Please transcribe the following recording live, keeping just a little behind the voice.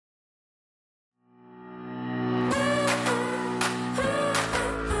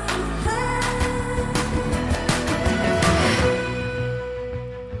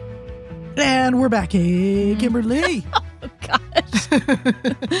And we're back. Hey, Kimberly. Oh, gosh.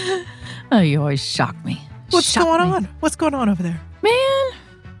 Oh, you always shock me. What's going on? What's going on over there? Man,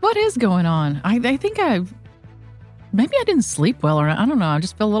 what is going on? I think maybe I didn't sleep well, or I don't know. I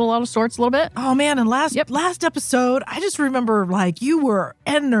just feel a little out of sorts a little bit. Oh, man. And last episode, I just remember you were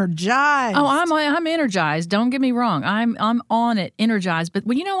energized. Oh, I'm energized. Don't get me wrong. I'm on it, energized. But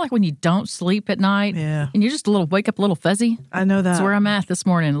when when you don't sleep at night, yeah, and you're just wake up a little fuzzy. I know that. That's where I'm at this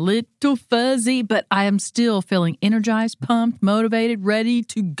morning. Little fuzzy, but I am still feeling energized, pumped, motivated, ready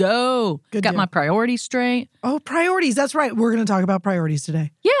to go. Good Got deal. my priorities straight. Oh, priorities. That's right. We're going to talk about priorities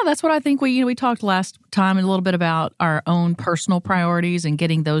today. Yeah, that's what I think. We talked last time a little bit about our own personal priorities and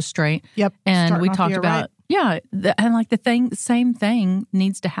getting those straight. Yep. And Starting we off talked here, about, the same thing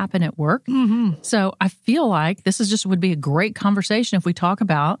needs to happen at work. Mm-hmm. So I feel like this would be a great conversation if we talk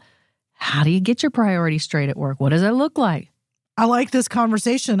about how do you get your priorities straight at work? What does that look like? I like this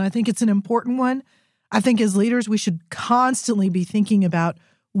conversation. I think it's an important one. I think as leaders, we should constantly be thinking about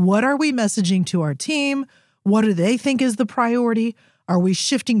what are we messaging to our team? What do they think is the priority? Are we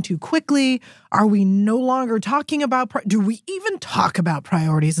shifting too quickly? Are we no longer talking about, do we even talk about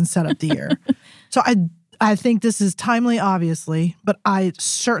priorities and set up the year? So I think this is timely, obviously, but I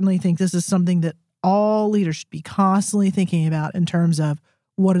certainly think this is something that all leaders should be constantly thinking about in terms of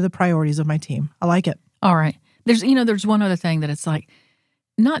what are the priorities of my team. I like it. All right. There's one other thing that it's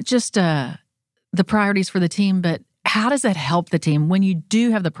not just the priorities for the team, but how does that help the team when you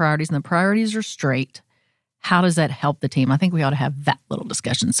do have the priorities and the priorities are straight? How does that help the team? I think we ought to have that little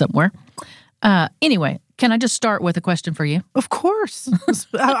discussion somewhere. Can I just start with a question for you? Of course.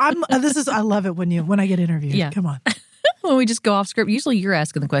 I love it when I get interviewed. Yeah. Come on. When we just go off script, usually you're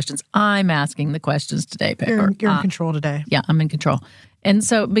asking the questions. I'm asking the questions today, Pepper. You're in control today. Yeah, I'm in control. And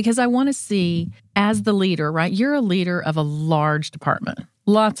so, because I want to see, as the leader, right? You're a leader of a large department.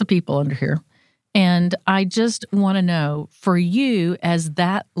 Lots of people under here. And I just want to know, for you as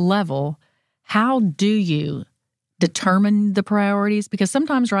that level, how do you determine the priorities? Because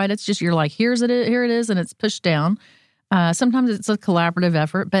sometimes, right, it's just you're here it is, and it's pushed down. Sometimes it's a collaborative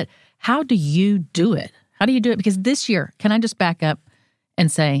effort, but how do you do it? How do you do it? Because this year, can I just back up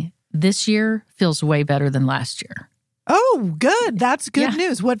and say, this year feels way better than last year. Oh, good. That's good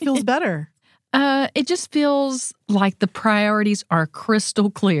news. What feels better? It just feels like the priorities are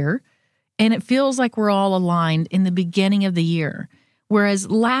crystal clear, and it feels like we're all aligned in the beginning of the year. Whereas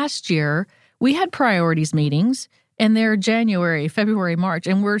last year, we had priorities meetings, and they're January, February, March,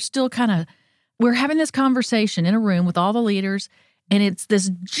 and we're still we're having this conversation in a room with all the leaders, and it's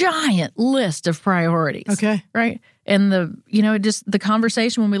this giant list of priorities. Okay. Right? And the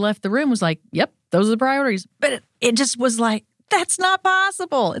conversation when we left the room was yep, those are the priorities. But it just was that's not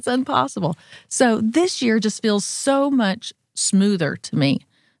possible. It's impossible. So this year just feels so much smoother to me.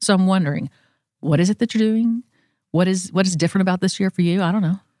 So I'm wondering, what is it that you're doing? What is different about this year for you? I don't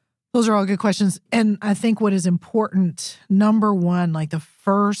know. Those are all good questions. And I think what is important, number one, the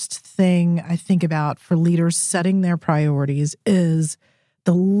first thing I think about for leaders setting their priorities is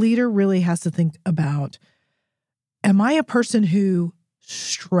the leader really has to think about, am I a person who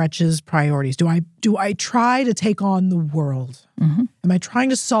stretches priorities? Do I try to take on the world? Mm-hmm. Am I trying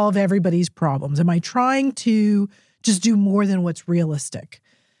to solve everybody's problems? Am I trying to just do more than what's realistic?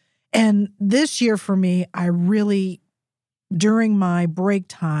 And this year for me, I really, during my break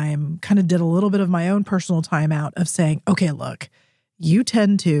time, kind of did a little bit of my own personal timeout of saying, okay, look, I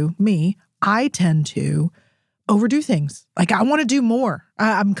tend to overdo things. I want to do more.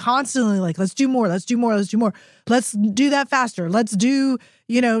 I'm constantly let's do more, let's do more, let's do more. Let's do that faster. Let's do,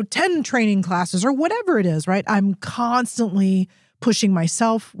 10 training classes or whatever it is, right? I'm constantly pushing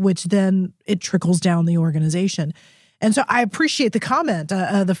myself, which then it trickles down the organization. And so I appreciate the comment,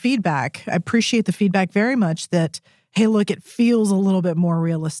 the feedback. I appreciate the feedback very much that, hey, look, it feels a little bit more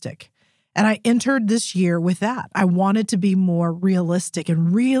realistic. And I entered this year with that. I wanted to be more realistic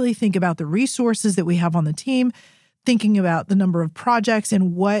and really think about the resources that we have on the team, thinking about the number of projects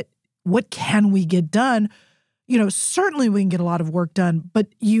and what can we get done. Certainly we can get a lot of work done, but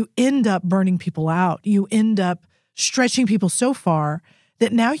you end up burning people out. You end up stretching people so far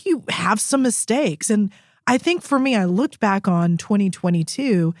that now you have some mistakes. And I think for me, I looked back on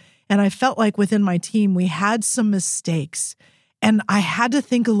 2022 and I felt like within my team, we had some mistakes. And I had to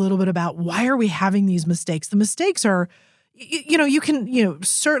think a little bit about, why are we having these mistakes? The mistakes are, you can,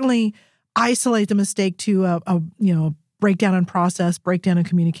 certainly isolate the mistake to a breakdown in process, breakdown in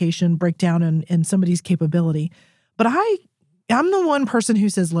communication, breakdown in somebody's capability. But I'm the one person who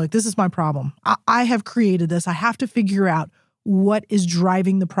says, look, this is my problem. I have created this. I have to figure out what is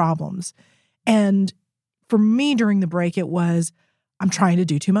driving the problems. And for me during the break, it was, I'm trying to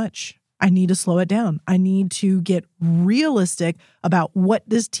do too much. I need to slow it down. I need to get realistic about what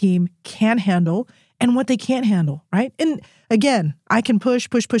this team can handle and what they can't handle, right? And again, I can push,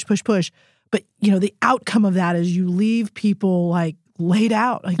 but the outcome of that is you leave people like laid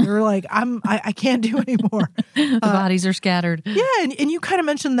out. Like they're like, I can't do anymore. The bodies are scattered. Yeah. And you kind of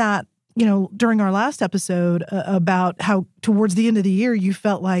mentioned that, during our last episode about how towards the end of the year, you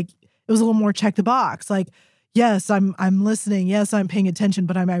felt like it was a little more check the box. Like, yes, I'm listening. Yes, I'm paying attention,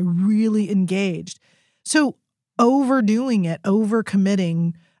 but am I really engaged? So overdoing it,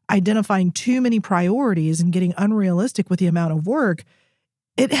 overcommitting, identifying too many priorities and getting unrealistic with the amount of work,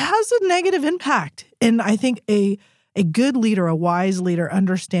 it has a negative impact. And I think a good leader, a wise leader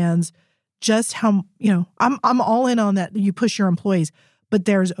understands just how, I'm all in on that. You push your employees, but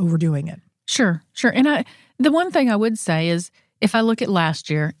there's overdoing it. Sure. And the one thing I would say is if I look at last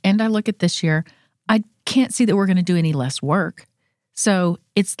year and I look at this year, I can't see that we're going to do any less work. So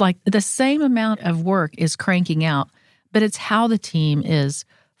it's like the same amount of work is cranking out, but it's how the team is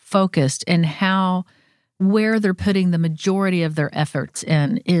focused and where they're putting the majority of their efforts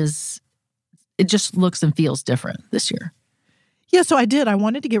in it just looks and feels different this year. Yeah, so I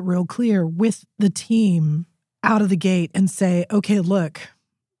wanted to get real clear with the team out of the gate and say, okay, look,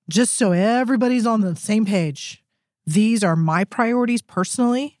 just so everybody's on the same page, these are my priorities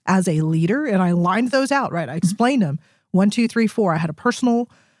personally as a leader. And I lined those out, right? I explained them. 1, 2, 3, 4. I had a personal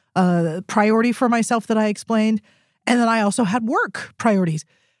priority for myself that I explained. And then I also had work priorities.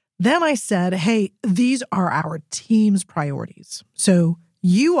 Then I said, hey, these are our team's priorities. So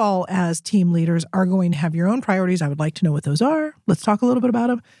you all as team leaders are going to have your own priorities. I would like to know what those are. Let's talk a little bit about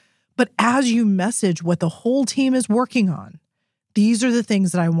them. But as you message what the whole team is working on, these are the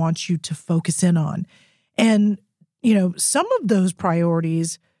things that I want you to focus in on. And, some of those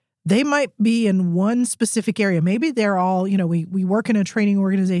priorities, they might be in one specific area. Maybe they're all, we work in a training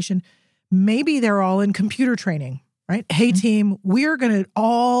organization. Maybe they're all in computer training, right? Hey, team, we're going to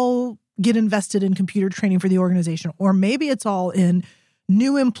all get invested in computer training for the organization. Or maybe it's all in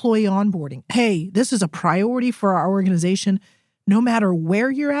new employee onboarding. Hey, this is a priority for our organization. No matter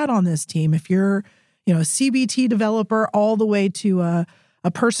where you're at on this team, if you're, a CBT developer all the way to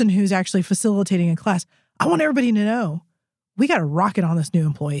a person who's actually facilitating a class, I want everybody to know we got to rock it on this new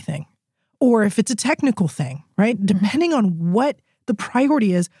employee thing. Or if it's a technical thing, right? Depending on what the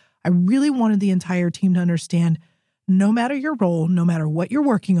priority is, I really wanted the entire team to understand no matter your role, no matter what you're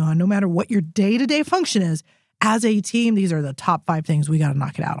working on, no matter what your day-to-day function is, as a team, these are the top 5 things we got to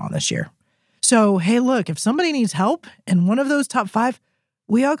knock it out on this year. So, hey, look, if somebody needs help in one of those top 5,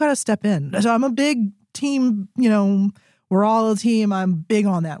 we all got to step in. So I'm a big team, we're all a team. I'm big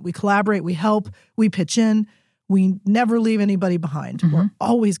on that. We collaborate, we help, we pitch in. We never leave anybody behind. We're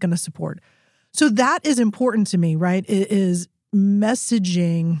always going to support. So that is important to me, right? It is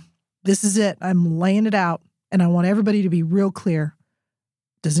messaging. This is it. I'm laying it out. And I want everybody to be real clear.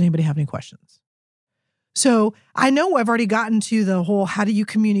 Does anybody have any questions? So I know I've already gotten to the whole, how do you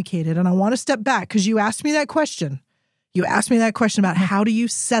communicate it? And I want to step back because you asked me that question. You asked me that question about how do you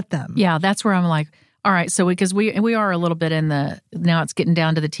set them? Yeah, that's where I'm like, all right, so because we are a little bit now it's getting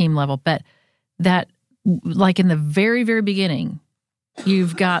down to the team level, but that like in the very, very beginning,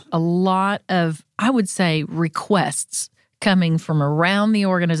 you've got a lot of, I would say, requests coming from around the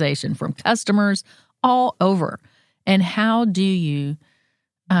organization, from customers all over. And how do you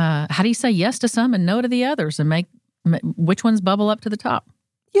say yes to some and no to the others and make which ones bubble up to the top?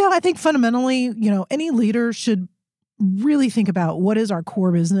 Yeah, I think fundamentally, any leader should really think about what is our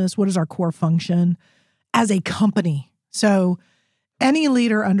core business, what is our core function as a company. So any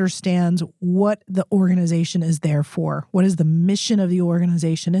leader understands what the organization is there for, what is the mission of the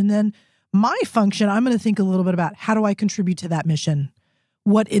organization. And then my function, I'm going to think a little bit about how do I contribute to that mission?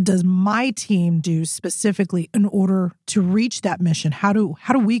 What does my team do specifically in order to reach that mission? How do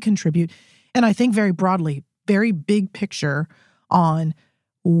we contribute? And I think very broadly, very big picture on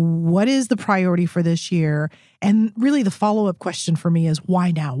what is the priority for this year? And really the follow-up question for me is why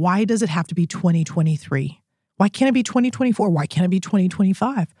now? Why does it have to be 2023? Why can't it be 2024? Why can't it be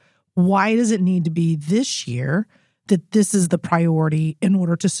 2025? Why does it need to be this year that this is the priority in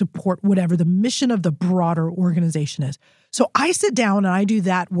order to support whatever the mission of the broader organization is? So I sit down and I do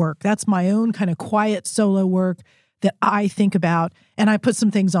that work. That's my own kind of quiet solo work that I think about, and I put some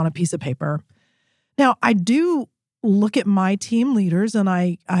things on a piece of paper. Now, I do look at my team leaders and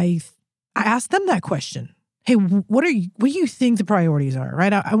I ask them that question. Hey, what do you think the priorities are,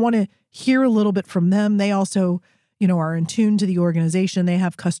 right? I want to hear a little bit from them. They also, are in tune to the organization. They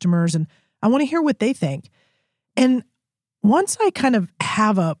have customers and I want to hear what they think. And once I kind of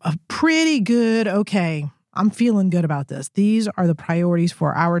have a pretty good, okay, I'm feeling good about this. These are the priorities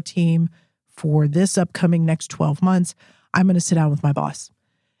for our team for this upcoming next 12 months. I'm going to sit down with my boss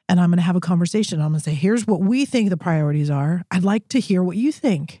and I'm going to have a conversation. I'm going to say, here's what we think the priorities are. I'd like to hear what you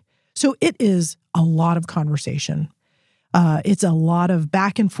think. So it is a lot of conversation. It's a lot of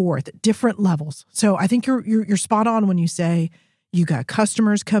back and forth at different levels. So I think you're spot on when you say you got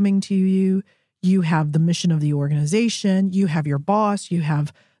customers coming to you, you have the mission of the organization, you have your boss, you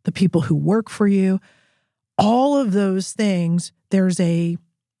have the people who work for you. All of those things, there's a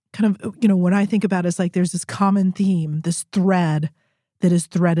kind of, when I think about it, it's like there's this common theme, this thread that is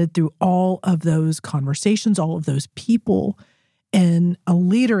threaded through all of those conversations, all of those people. And a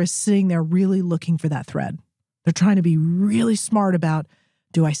leader is sitting there really looking for that thread. They're trying to be really smart about,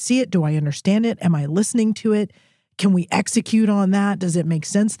 do I see it? Do I understand it? Am I listening to it? Can we execute on that? Does it make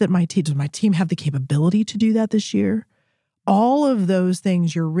sense that does my team have the capability to do that this year? All of those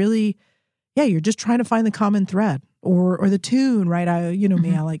things, you're just trying to find the common thread or the tune, right?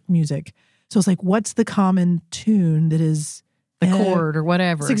 Me, I like music. So it's like, what's the common tune that is the chord or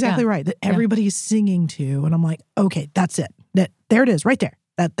whatever. That's exactly right. That everybody's singing to. And I'm like, okay, that's it. There it is right there.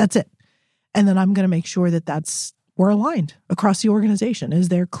 That's it. And then I'm going to make sure that we're aligned across the organization. Is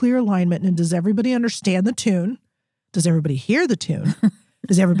there clear alignment? And does everybody understand the tune? Does everybody hear the tune?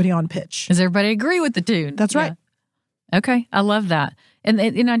 Is everybody on pitch? Does everybody agree with the tune? That's right. Okay. I love that. And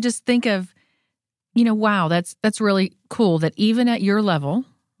I just think of, wow, that's really cool that even at your level,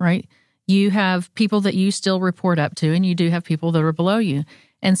 right, you have people that you still report up to, and you do have people that are below you.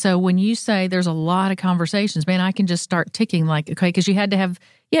 And so when you say there's a lot of conversations, man, I can just start ticking like, okay, because you had to have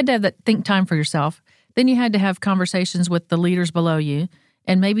that think time for yourself. Then you had to have conversations with the leaders below you.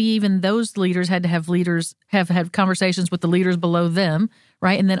 And maybe even those leaders had to have conversations with the leaders below them,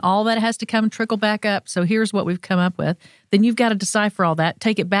 right? And then all that has to trickle back up. So here's what we've come up with. Then you've got to decipher all that,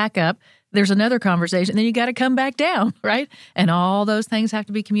 take it back up. There's another conversation. Then you got to come back down, right? And all those things have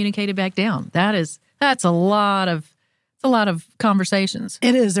to be communicated back down. That's a lot of conversations.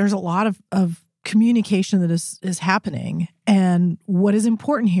 It is. There's a lot of communication that is happening. And what is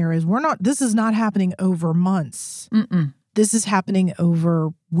important here is this is not happening over months. Mm-mm. This is happening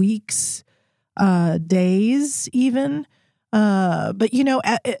over weeks, days even. But,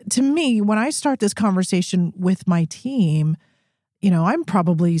 to me, when I start this conversation with my team, I'm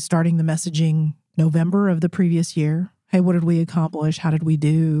probably starting the messaging November of the previous year. Hey, what did we accomplish? How did we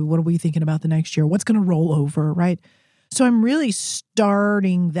do? What are we thinking about the next year? What's going to roll over, right? So I'm really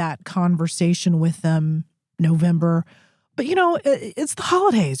starting that conversation with them November. But, it's the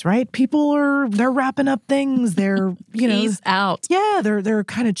holidays, right? They're wrapping up things. They're, Peace out. Yeah, they're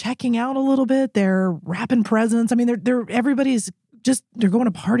kind of checking out a little bit. They're wrapping presents. I mean, everybody's they're going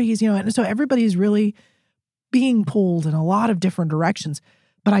to parties, and so everybody's really being pulled in a lot of different directions.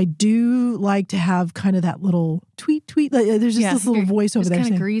 But I do like to have kind of that little tweet. There's just this little voice over there kind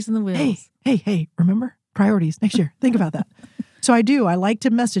saying, of greasing the wheels. Hey, remember? Priorities next year. Think about that. So I like to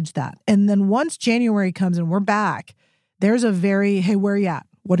message that. And then once January comes and we're back, there's a hey, where are you at?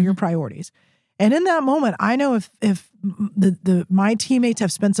 What are your priorities? And in that moment, I know if my teammates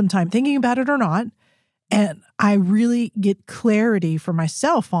have spent some time thinking about it or not, and I really get clarity for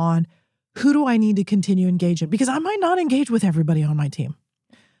myself on who do I need to continue engaging, because I might not engage with everybody on my team.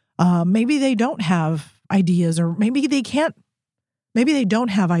 Maybe they don't have ideas, or maybe they don't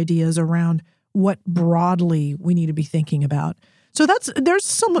have ideas around what broadly we need to be thinking about. So there's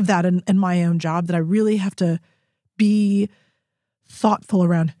some of that in my own job that I really have to be thoughtful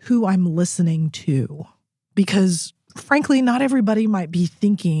around who I'm listening to, because frankly, not everybody might be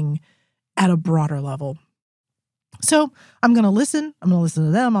thinking at a broader level. So I'm going to listen. I'm going to listen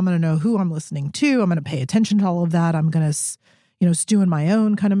to them. I'm going to know who I'm listening to. I'm going to pay attention to all of that. I'm going to, stew in my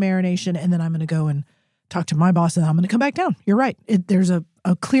own kind of marination. And then I'm going to go and talk to my boss, and I'm going to come back down. You're right. There's a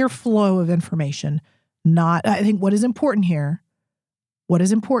clear flow of information. I think what is important here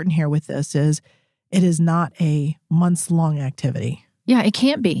with this is it is not a months-long activity. Yeah, it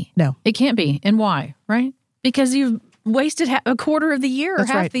can't be. No. It can't be. And why, right? Because you've wasted a quarter of the year or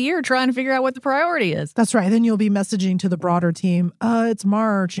half the year trying to figure out what the priority is. That's right. Then you'll be messaging to the broader team, it's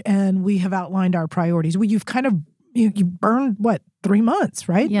March and we have outlined our priorities. Well, you've kind of, you burned 3 months,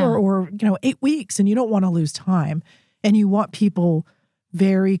 right? Yeah. Or 8 weeks, and you don't want to lose time. And you want people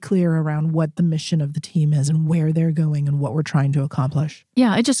very clear around what the mission of the team is and where they're going and what we're trying to accomplish.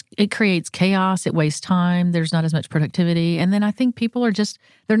 Yeah, it creates chaos. It wastes time. There's not as much productivity. And then I think people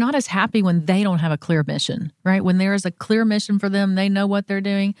they're not as happy when they don't have a clear mission, right? When there is a clear mission for them, they know what they're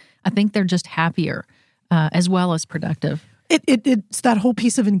doing. I think they're just happier as well as productive. It's that whole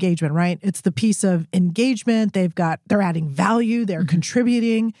piece of engagement, right? It's the piece of engagement. They're adding value. They're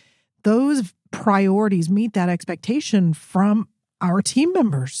contributing. Those priorities meet that expectation from our team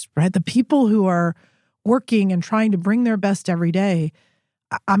members, right? The people who are working and trying to bring their best every day.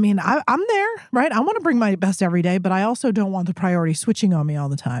 I mean, I'm there, right? I want to bring my best every day, but I also don't want the priority switching on me all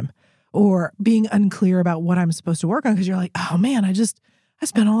the time or being unclear about what I'm supposed to work on because you're like, oh man, I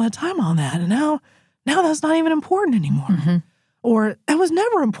spent all that time on that. And now that's not even important anymore. Mm-hmm. Or that was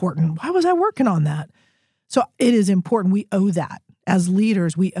never important. Why was I working on that? So it is important. We owe that. As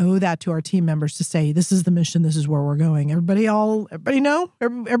leaders, we owe that to our team members to say, this is the mission, this is where we're going. Everybody know?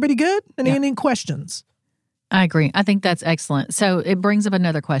 Everybody good? Any questions? I agree. I think that's excellent. So it brings up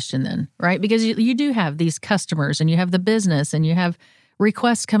another question then, right? Because you do have these customers and you have the business and you have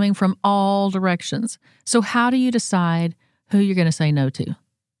requests coming from all directions. So how do you decide who you're going to say no to?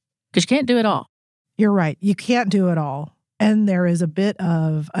 Because you can't do it all. You're right. You can't do it all. And there is a bit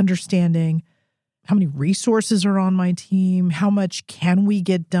of understanding how many resources are on my team, how much can we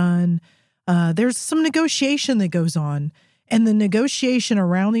get done. There's some negotiation that goes on. And the negotiation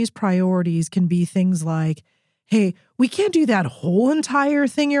around these priorities can be things like, hey, we can't do that whole entire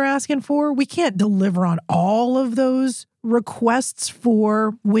thing you're asking for. We can't deliver on all of those requests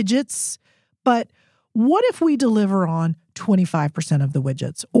for widgets. But what if we deliver on 25% of the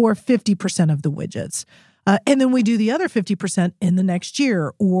widgets or 50% of the widgets? And then we do the other 50% in the next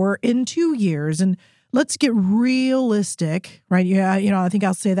year or in 2 years. And let's get realistic, right? Yeah, I think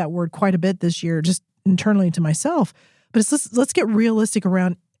I'll say that word quite a bit this year, just internally to myself. But let's get realistic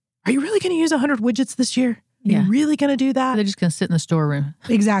around, are you really going to use 100 widgets this year? Are you really going to do that? They're just going to sit in the storeroom.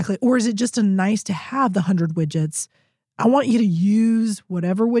 Exactly. Or is it just a nice to have the 100 widgets? I want you to use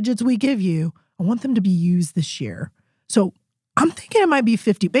whatever widgets we give you. I want them to be used this year. So I'm thinking it might be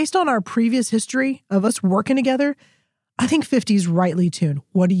 50. Based on our previous history of us working together, I think 50 is rightly tuned.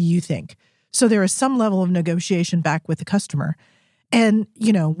 What do you think? So there is some level of negotiation back with the customer. And,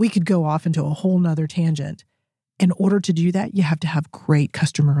 we could go off into a whole nother tangent. In order to do that, you have to have great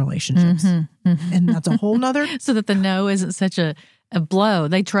customer relationships. Mm-hmm, mm-hmm. And that's a whole nother. So that the no isn't such a blow.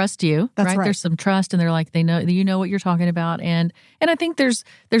 They trust you, right? There's some trust and they're like, they know what you're talking about. And I think there's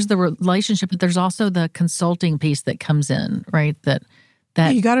the relationship, but there's also the consulting piece that comes in, right? That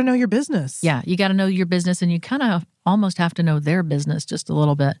you got to know your business. Yeah, you got to know your business and you kind of almost have to know their business just a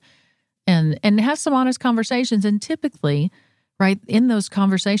little bit and have some honest conversations. And typically, right, in those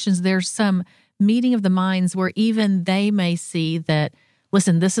conversations, there's some meeting of the minds where even they may see that,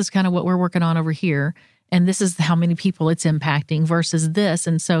 listen, this is kind of what we're working on over here. And this is how many people it's impacting versus this.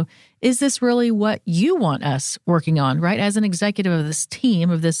 And so is this really what you want us working on, right? As an executive of this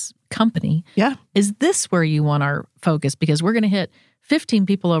team, of this company, is this where you want our focus? Because we're going to hit 15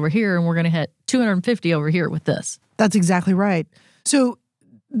 people over here and we're going to hit 250 over here with this. That's exactly right. So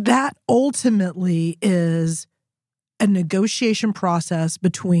that ultimately is a negotiation process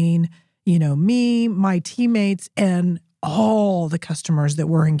between, me, my teammates, and all the customers that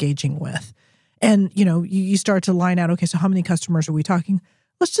we're engaging with. And, you start to line out, okay, so how many customers are we talking?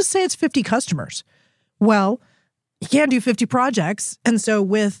 Let's just say it's 50 customers. Well, you can't do 50 projects. And so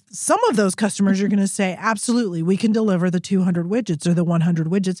with some of those customers, you're going to say, absolutely, we can deliver the 200 widgets or the 100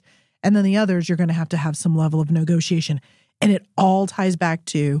 widgets. And then the others, you're going to have some level of negotiation. And it all ties back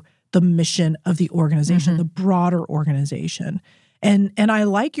to the mission of the organization, the broader organization. And I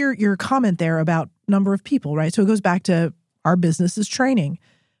like your comment there about number of people, right? So it goes back to our business is training.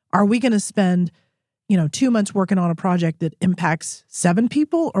 Are we going to spend, 2 months working on a project that impacts 7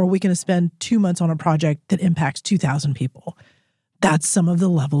 people, or are we going to spend 2 months on a project that impacts 2,000 people? That's some of the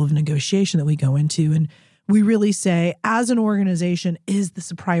level of negotiation that we go into. And we really say, as an organization, is this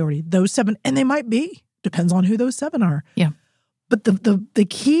a priority? Those 7, and they might be, depends on who those 7 are. Yeah. But the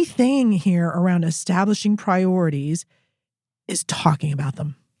key thing here around establishing priorities is talking about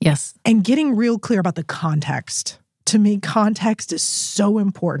them. Yes. And getting real clear about the context. To me, context is so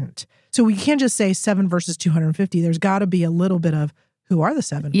important. So we can't just say 7 versus 250. There's got to be a little bit of, who are the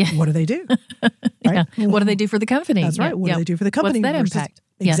 7? Yeah. What do they do? Right? Yeah. What do they do for the company? That's right. What do they do for the company? What's that impact?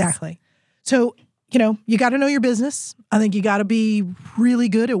 Exactly. Yes. So, you got to know your business. I think you got to be really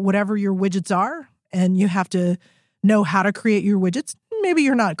good at whatever your widgets are. And you have to know how to create your widgets. Maybe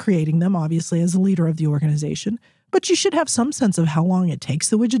you're not creating them, obviously, as a leader of the organization. But you should have some sense of how long it takes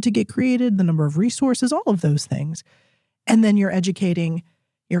the widget to get created, the number of resources, all of those things. And then you're educating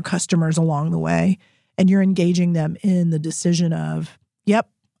your customers along the way, and you're engaging them in the decision of, yep,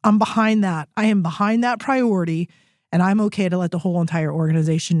 I'm behind that. I am behind that priority, and I'm okay to let the whole entire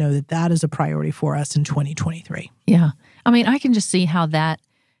organization know that that is a priority for us in 2023. Yeah. I mean, I can just see how that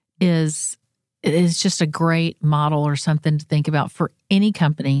is just a great model or something to think about for any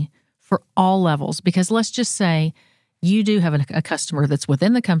company, for all levels. Because let's just say, you do have a customer that's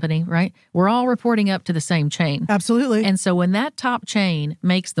within the company, right? We're all reporting up to the same chain. Absolutely. And so when that top chain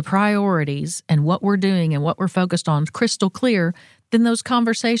makes the priorities and what we're doing and what we're focused on crystal clear, then those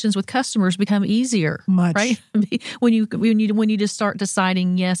conversations with customers become easier, Much. right? when you just start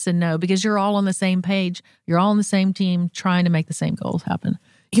deciding yes and no, because you're all on the same page, you're all on the same team, trying to make the same goals happen.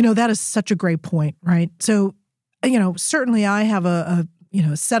 That is such a great point, right? So, certainly I have a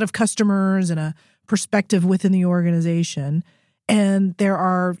set of customers and a perspective within the organization, and there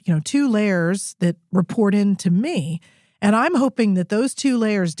are 2 layers that report into me, and I'm hoping that those 2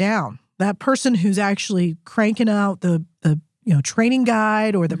 layers down, that person who's actually cranking out the training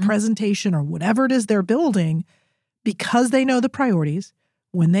guide or the presentation or whatever it is they're building, because they know the priorities,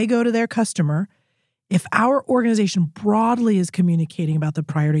 when they go to their customer, if our organization broadly is communicating about the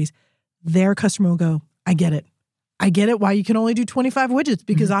priorities, their customer will go, I get it. I get it why you can only do 25 widgets,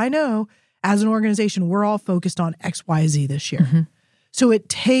 because I know as an organization, we're all focused on X, Y, Z this year. So it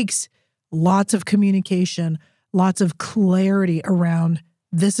takes lots of communication, lots of clarity around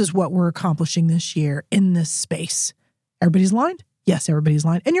this is what we're accomplishing this year in this space. Everybody's aligned? Yes, everybody's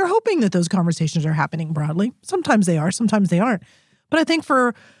aligned. And you're hoping that those conversations are happening broadly. Sometimes they are, sometimes they aren't. But I think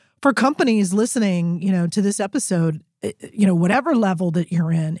for companies listening, to this episode, whatever level that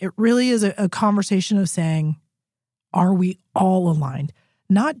you're in, it really is a conversation of saying, are we all aligned?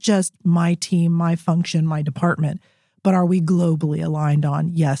 Not just my team, my function, my department, but are we globally aligned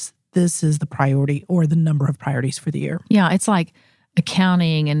on, yes, this is the priority or the number of priorities for the year? Yeah, it's like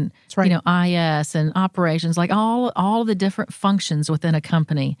accounting and right. IS and operations, like all the different functions within a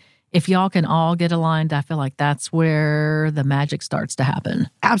company. If y'all can all get aligned, I feel like that's where the magic starts to happen.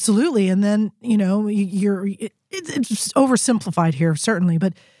 Absolutely. And then, it's oversimplified here, certainly,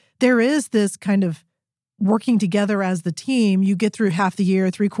 but there is this kind of working together as the team. You get through half the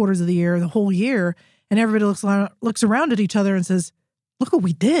year, 3/4 of the year, the whole year, and everybody looks around at each other and says, look what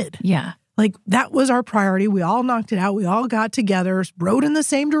we did. Yeah. Like, that was our priority. We all knocked it out. We all got together, rode in the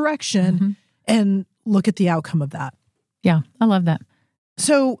same direction, and look at the outcome of that. Yeah, I love that.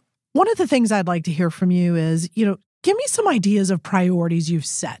 So one of the things I'd like to hear from you is, give me some ideas of priorities you've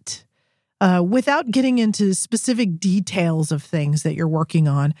set without getting into specific details of things that you're working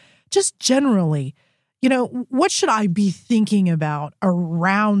on. Just generally, what should I be thinking about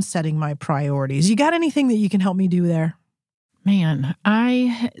around setting my priorities? You got anything that you can help me do there? Man,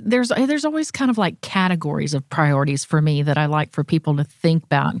 there's always kind of like categories of priorities for me that I like for people to think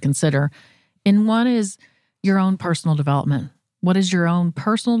about and consider. And one is your own personal development. What is your own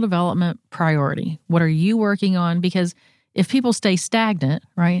personal development priority? What are you working on? Because if people stay stagnant,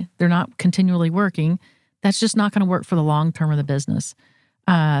 right, they're not continually working, that's just not going to work for the long term of the business.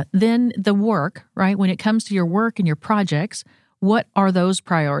 Then the work, right, when it comes to your work and your projects, what are those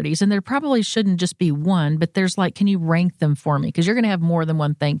priorities? And there probably shouldn't just be one, but there's like, can you rank them for me? Because you're going to have more than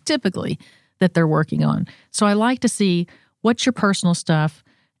one thing typically that they're working on. So I like to see what's your personal stuff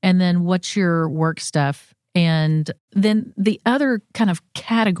and then what's your work stuff. And then the other kind of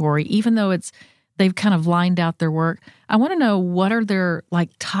category, even though they've kind of lined out their work, I want to know, what are their like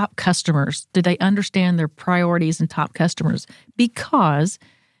top customers? Do they understand their priorities and top customers? Because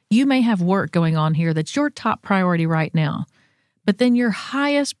you may have work going on here that's your top priority right now, but then your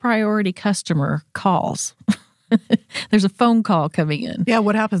highest priority customer calls. There's a phone call coming in. Yeah,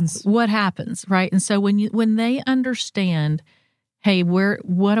 what happens? What happens, right? And so when they understand, hey,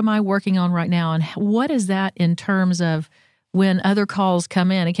 what am I working on right now? And what is that in terms of when other calls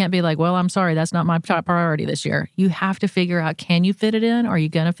come in? It can't be like, well, I'm sorry, that's not my top priority this year. You have to figure out, can you fit it in? Are you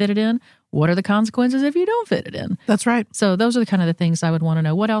going to fit it in? What are the consequences if you don't fit it in? That's right. So those are the kind of the things I would want to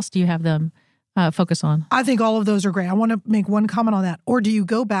know. What else do you have them focus on? I think all of those are great. I want to make one comment on that. Or do you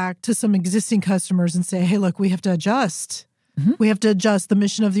go back to some existing customers and say, hey, look, we have to adjust. We have to adjust. The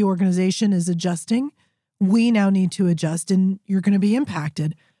mission of the organization is adjusting. We now need to adjust, and you're going to be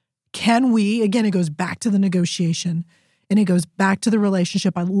impacted. Can we, again, it goes back to the negotiation, and it goes back to the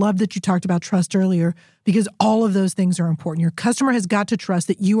relationship. I love that you talked about trust earlier, because all of those things are important. Your customer has got to trust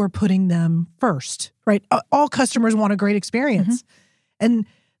that you are putting them first, right? All customers want a great experience. And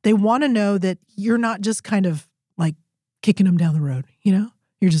they want to know that you're not just kind of like kicking them down the road,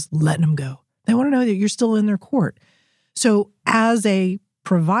 You're just letting them go. They want to know that you're still in their court. So as a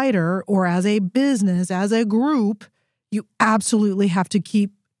provider or as a business, as a group, you absolutely have to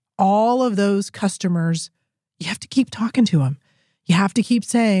keep all of those customers, you have to keep talking to them. You have to keep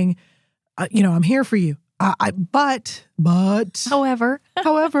saying, I'm here for you. But However,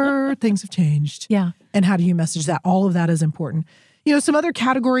 things have changed. Yeah. And how do you message that? All of that is important. Some other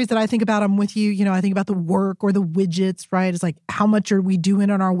categories that I think about, I'm with you. I think about the work or the widgets, right? It's like, how much are we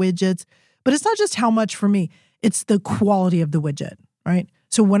doing on our widgets? But it's not just how much for me. it's the quality of the widget, right?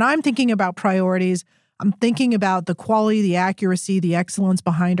 So when I'm thinking about priorities, I'm thinking about the quality, the accuracy, the excellence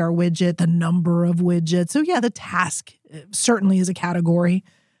behind our widget, the number of widgets. So yeah, the task certainly is a category.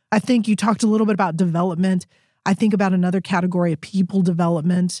 I think you talked a little bit about development. I think about another category of people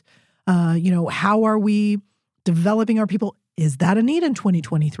development. How are we developing our people? Is that a need in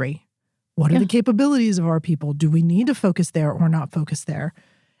 2023? What are the capabilities of our people? Do we need to focus there or not focus there?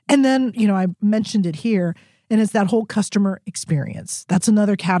 And then, I mentioned it here, and it's that whole customer experience. That's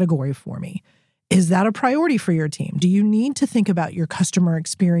another category for me. Is that a priority for your team? Do you need to think about your customer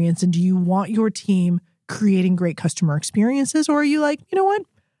experience, and do you want your team creating great customer experiences? Or are you like, you know what?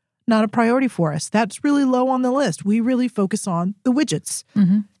 Not a priority for us. That's really low on the list. We really focus on the widgets.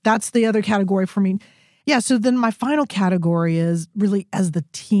 Mm-hmm. That's the other category for me. Yeah, so then my final category is really as the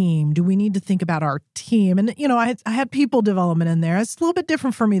team. Do we need to think about our team? And, I had people development in there. It's a little bit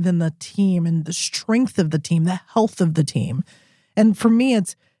different for me than the team and the strength of the team, the health of the team. And for me,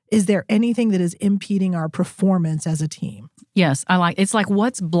 is there anything that is impeding our performance as a team? Yes, it's like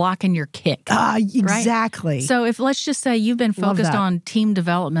what's blocking your kick. Exactly. Right? So if let's just say you've been focused on team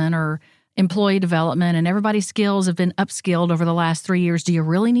development or employee development and everybody's skills have been upskilled over the last 3 years, do you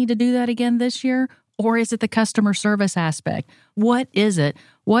really need to do that again this year? Or is it the customer service aspect? What is it?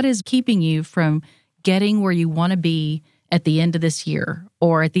 What is keeping you from getting where you want to be at the end of this year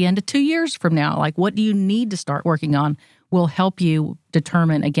or at the end of 2 years from now? Like, what do you need to start working on will help you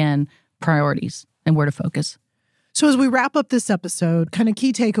determine, again, priorities and where to focus. So as we wrap up this episode, kind of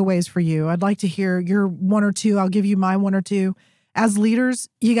key takeaways for you, I'd like to hear your one or two. I'll give you my one or two. As leaders,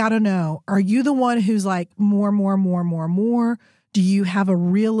 you got to know, are you the one who's like more? Do you have a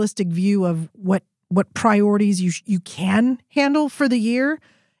realistic view of what priorities you can handle for the year?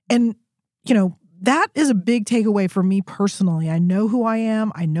 And, that is a big takeaway for me personally. I know who I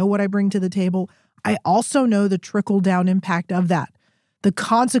am. I know what I bring to the table. I also know the trickle-down impact of that, the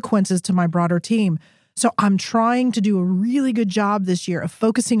consequences to my broader team. So I'm trying to do a really good job this year of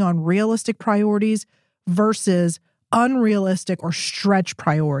focusing on realistic priorities versus unrealistic or stretch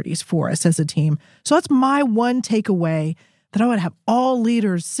priorities for us as a team. So that's my one takeaway, that I would have all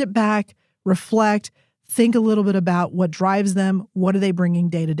leaders sit back, reflect, think a little bit about what drives them. What are they bringing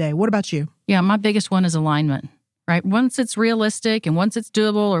day to day? What about you? Yeah, my biggest one is alignment, right? Once it's realistic and once it's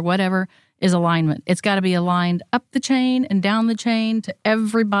doable or whatever, is alignment. It's got to be aligned up the chain and down the chain to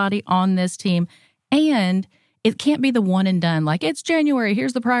everybody on this team. And it can't be the one and done. Like, it's January,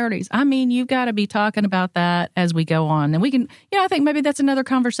 here's the priorities. I mean, you've got to be talking about that as we go on. And we can, I think maybe that's another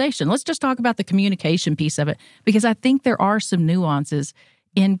conversation. Let's just talk about the communication piece of it, because I think there are some nuances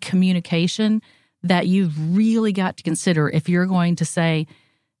in communication that you've really got to consider if you're going to say,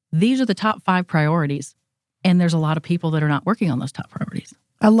 these are the top 5 priorities. And there's a lot of people that are not working on those top priorities.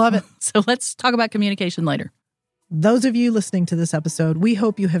 I love it. So let's talk about communication later. Those of you listening to this episode, we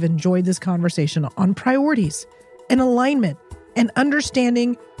hope you have enjoyed this conversation on priorities and alignment and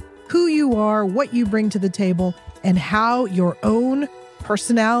understanding who you are, what you bring to the table, and how your own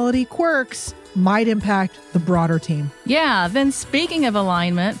personality quirks might impact the broader team. Yeah, then speaking of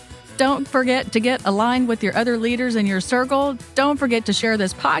alignment, don't forget to get aligned with your other leaders in your circle. Don't forget to share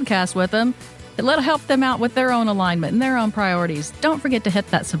this podcast with them. It'll help them out with their own alignment and their own priorities. Don't forget to hit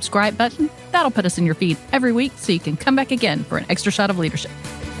that subscribe button. That'll put us in your feed every week so you can come back again for an extra shot of leadership.